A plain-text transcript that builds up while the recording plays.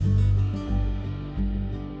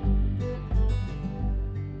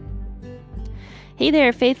Hey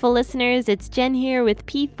there, faithful listeners. It's Jen here with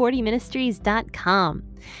P40ministries.com.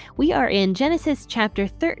 We are in Genesis chapter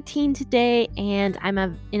 13 today, and I'm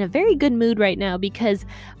in a very good mood right now because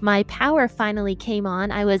my power finally came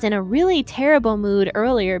on. I was in a really terrible mood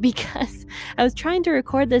earlier because I was trying to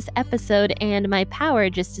record this episode and my power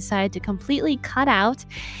just decided to completely cut out,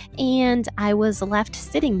 and I was left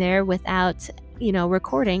sitting there without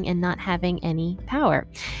recording and not having any power.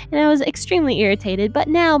 And I was extremely irritated, but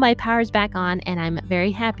now my power's back on and I'm very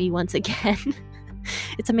happy once again.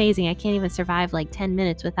 It's amazing. I can't even survive like 10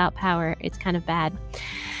 minutes without power. It's kind of bad.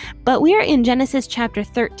 But we are in Genesis chapter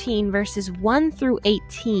 13, verses 1 through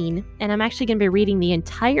 18, and I'm actually going to be reading the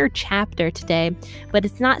entire chapter today, but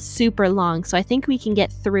it's not super long, so I think we can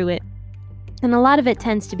get through it. And a lot of it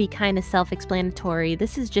tends to be kind of self-explanatory.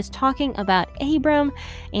 This is just talking about Abram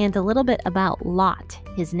and a little bit about Lot,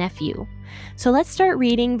 his nephew. So let's start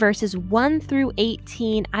reading verses 1 through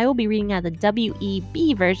 18. I will be reading out of the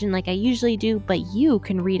WEB version like I usually do, but you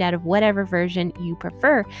can read out of whatever version you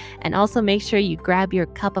prefer. And also make sure you grab your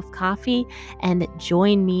cup of coffee and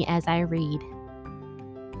join me as I read.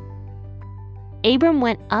 Abram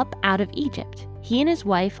went up out of Egypt, he and his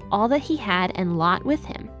wife, all that he had, and Lot with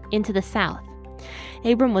him, into the south.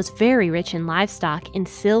 Abram was very rich in livestock, in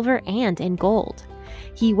silver, and in gold.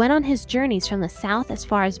 He went on his journeys from the south as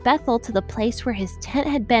far as Bethel to the place where his tent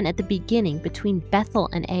had been at the beginning between Bethel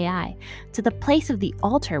and Ai, to the place of the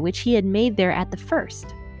altar which he had made there at the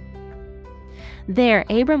first. There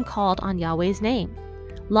Abram called on Yahweh's name.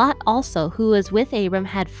 Lot also, who was with Abram,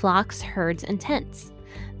 had flocks, herds, and tents.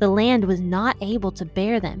 The land was not able to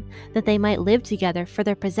bear them, that they might live together, for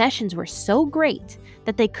their possessions were so great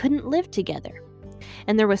that they couldn't live together.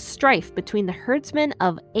 And there was strife between the herdsmen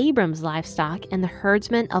of Abram's livestock and the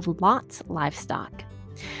herdsmen of Lot's livestock.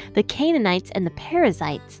 The Canaanites and the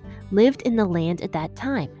Perizzites lived in the land at that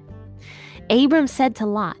time. Abram said to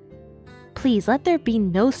Lot, "Please let there be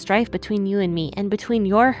no strife between you and me, and between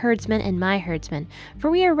your herdsmen and my herdsmen, for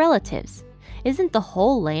we are relatives. Isn't the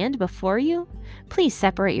whole land before you? Please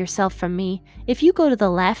separate yourself from me. If you go to the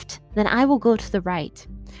left, then I will go to the right.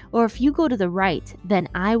 Or if you go to the right, then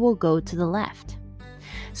I will go to the left."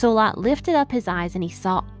 So Lot lifted up his eyes, and he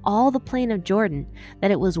saw all the plain of Jordan,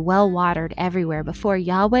 that it was well watered everywhere before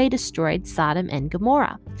Yahweh destroyed Sodom and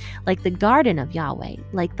Gomorrah, like the garden of Yahweh,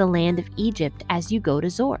 like the land of Egypt as you go to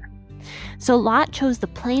Zoar. So Lot chose the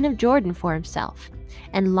plain of Jordan for himself.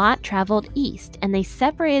 And Lot traveled east, and they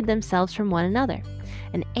separated themselves from one another.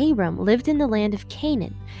 And Abram lived in the land of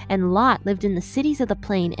Canaan, and Lot lived in the cities of the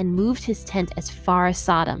plain and moved his tent as far as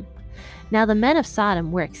Sodom. Now the men of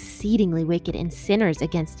Sodom were exceedingly wicked and sinners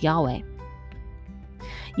against Yahweh.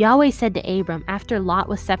 Yahweh said to Abram after Lot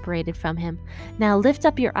was separated from him, "Now lift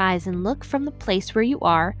up your eyes and look from the place where you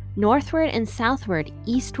are, northward and southward,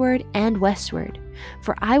 eastward and westward.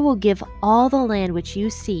 For I will give all the land which you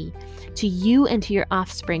see to you and to your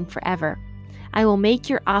offspring forever. I will make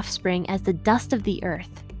your offspring as the dust of the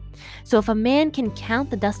earth. So if a man can count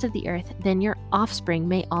the dust of the earth, then your offspring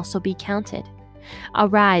may also be counted.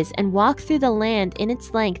 Arise and walk through the land in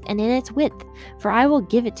its length and in its width, for I will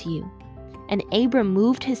give it to you." And Abram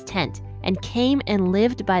moved his tent and came and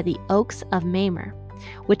lived by the oaks of Mamre,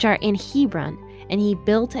 which are in Hebron, and he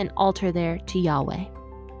built an altar there to Yahweh.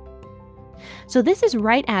 So this is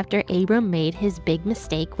right after Abram made his big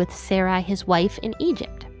mistake with Sarai, his wife, in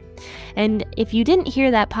Egypt. And if you didn't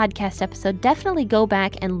hear that podcast episode, definitely go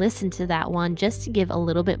back and listen to that one just to give a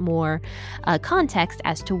little bit more context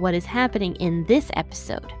as to what is happening in this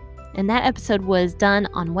episode. And that episode was done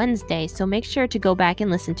on Wednesday, so make sure to go back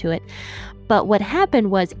and listen to it. But what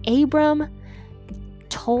happened was Abram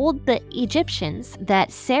told the Egyptians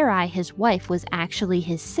that Sarai, his wife, was actually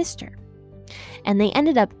his sister. And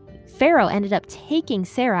Pharaoh ended up taking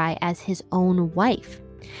Sarai as his own wife.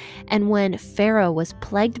 And when Pharaoh was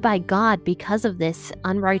plagued by God because of this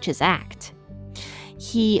unrighteous act,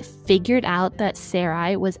 he figured out that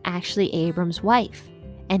Sarai was actually Abram's wife,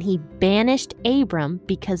 and he banished Abram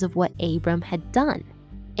because of what Abram had done.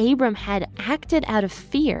 Abram had acted out of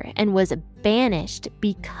fear and was banished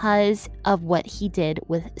because of what he did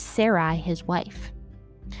with Sarai, his wife.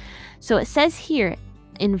 So it says here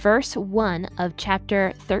in verse 1 of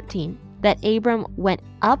chapter 13 that Abram went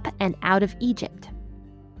up and out of Egypt.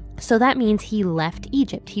 So that means he left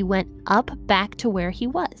Egypt. He went up back to where he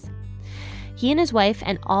was. He and his wife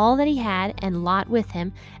and all that he had, and Lot with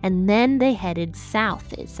him, and then they headed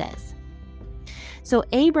south, it says. So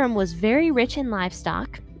Abram was very rich in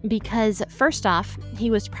livestock because, first off,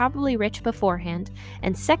 he was probably rich beforehand,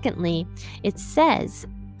 and secondly, it says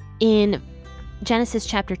in Genesis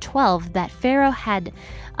chapter 12 that Pharaoh had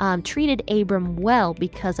treated Abram well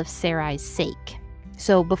because of Sarai's sake.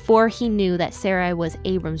 So before he knew that Sarai was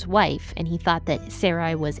Abram's wife and he thought that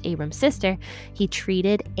Sarai was Abram's sister, he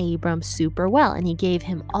treated Abram super well, and he gave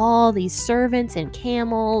him all these servants and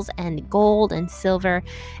camels and gold and silver,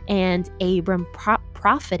 and Abram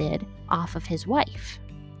profited off of his wife.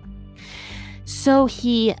 So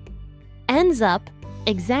he ends up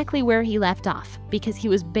exactly where he left off, because he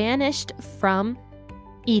was banished from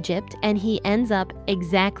Egypt, and he ends up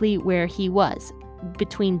exactly where he was,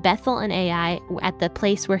 between Bethel and Ai, at the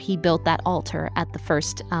place where he built that altar at the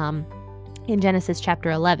first, in Genesis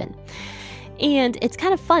chapter 11. And it's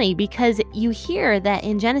kind of funny because you hear that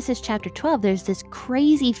in Genesis chapter 12, there's this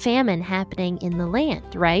crazy famine happening in the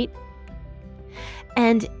land, right?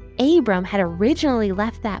 And Abram had originally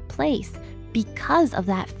left that place because of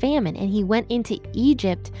that famine, and he went into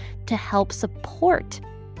Egypt to help support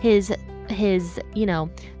his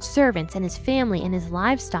servants and his family and his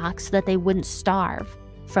livestock so that they wouldn't starve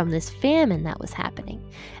from this famine that was happening.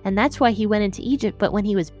 And that's why he went into Egypt. But when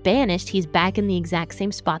he was banished, he's back in the exact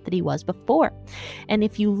same spot that he was before. And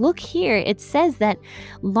if you look here, it says that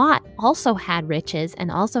Lot also had riches and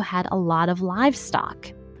also had a lot of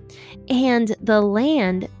livestock. And the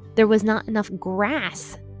land, there was not enough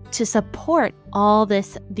grass to support all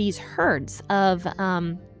these herds of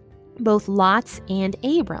both Lot's and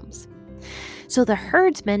Abram's. So the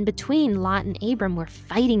herdsmen between Lot and Abram were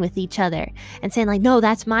fighting with each other and saying, like, no,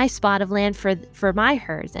 that's my spot of land for my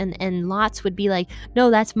herds. And Lot's would be like,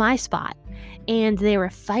 no, that's my spot. And they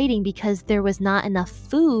were fighting because there was not enough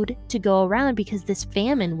food to go around, because this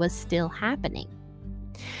famine was still happening.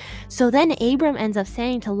 So then Abram ends up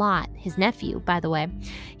saying to Lot, his nephew, by the way,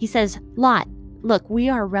 he says, Lot, look, we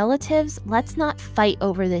are relatives. Let's not fight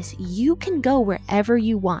over this. You can go wherever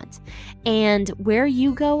you want. And where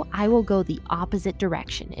you go, I will go the opposite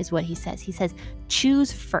direction, is what he says. He says,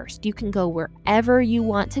 choose first. You can go wherever you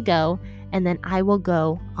want to go, and then I will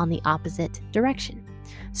go on the opposite direction.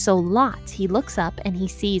 So Lot, he looks up and he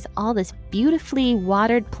sees all this beautifully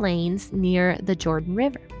watered plains near the Jordan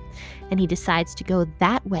River. And he decides to go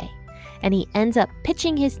that way. And he ends up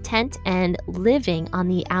pitching his tent and living on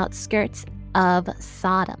the outskirts of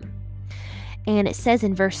Sodom. And it says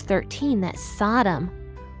in verse 13 that Sodom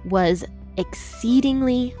was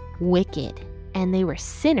exceedingly wicked, and they were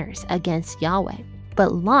sinners against Yahweh.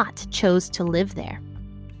 But Lot chose to live there.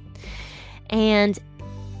 And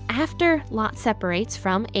after Lot separates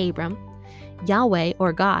from Abram, Yahweh,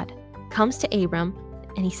 or God, comes to Abram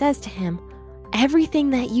and he says to him, everything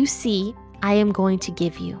that you see, I am going to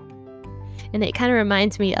give you. And it kind of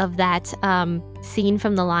reminds me of that scene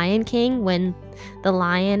from The Lion King, when the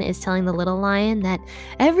lion is telling the little lion that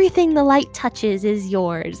everything the light touches is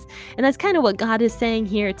yours. And that's kind of what God is saying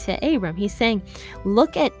here to Abram. He's saying,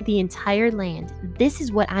 look at the entire land. This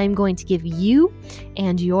is what I'm going to give you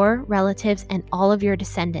and your relatives and all of your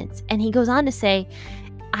descendants. And he goes on to say,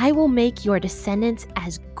 I will make your descendants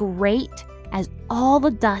as great as all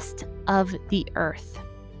the dust of the earth.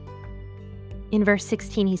 In verse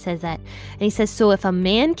 16, he says that. And he says, so if a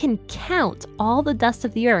man can count all the dust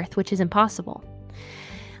of the earth, which is impossible,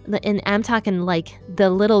 and I'm talking like the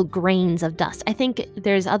little grains of dust. I think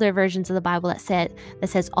there's other versions of the Bible that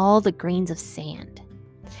says all the grains of sand.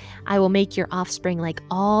 I will make your offspring like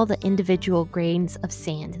all the individual grains of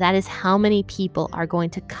sand. That is how many people are going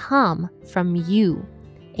to come from you,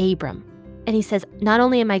 Abram. And he says, not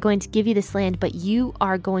only am I going to give you this land, but you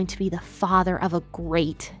are going to be the father of a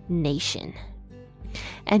great nation.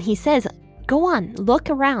 And he says, go on, look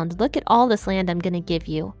around, look at all this land I'm going to give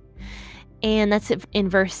you. And that's in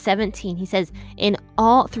verse 17. He says,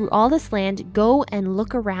 through all this land, go and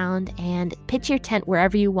look around and pitch your tent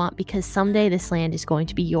wherever you want, because someday this land is going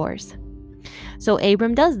to be yours. So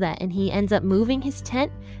Abram does that, and he ends up moving his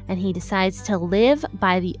tent, and he decides to live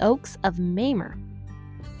by the oaks of Mamre,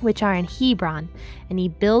 which are in Hebron, and he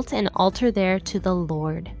built an altar there to the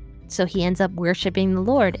Lord. So he ends up worshiping the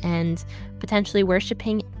Lord and potentially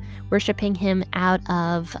worshiping him out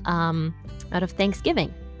of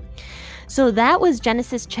Thanksgiving. So that was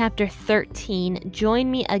Genesis chapter 13. Join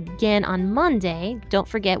me again on Monday. Don't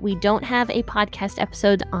forget, we don't have a podcast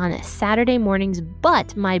episode on Saturday mornings,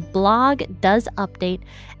 but my blog does update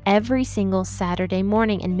every single Saturday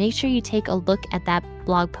morning, and make sure you take a look at that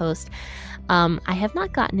blog post. I have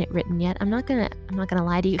not gotten it written yet. I'm not gonna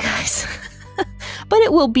lie to you guys. But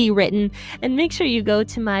it will be written. And make sure you go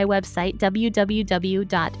to my website,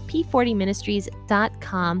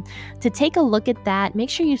 www.p40ministries.com, to take a look at that. Make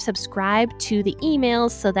sure you subscribe to the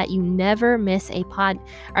emails so that you never miss a podcast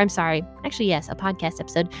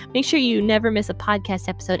episode. Make sure you never miss a podcast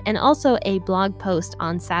episode, and also a blog post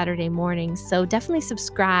on Saturday mornings. So definitely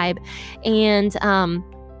subscribe. And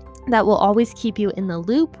that will always keep you in the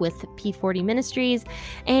loop with P40 Ministries.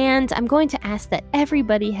 And I'm going to ask that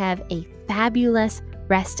everybody have a fabulous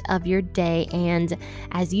rest of your day. And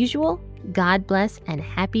as usual, God bless and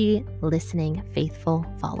happy listening, faithful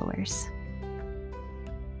followers.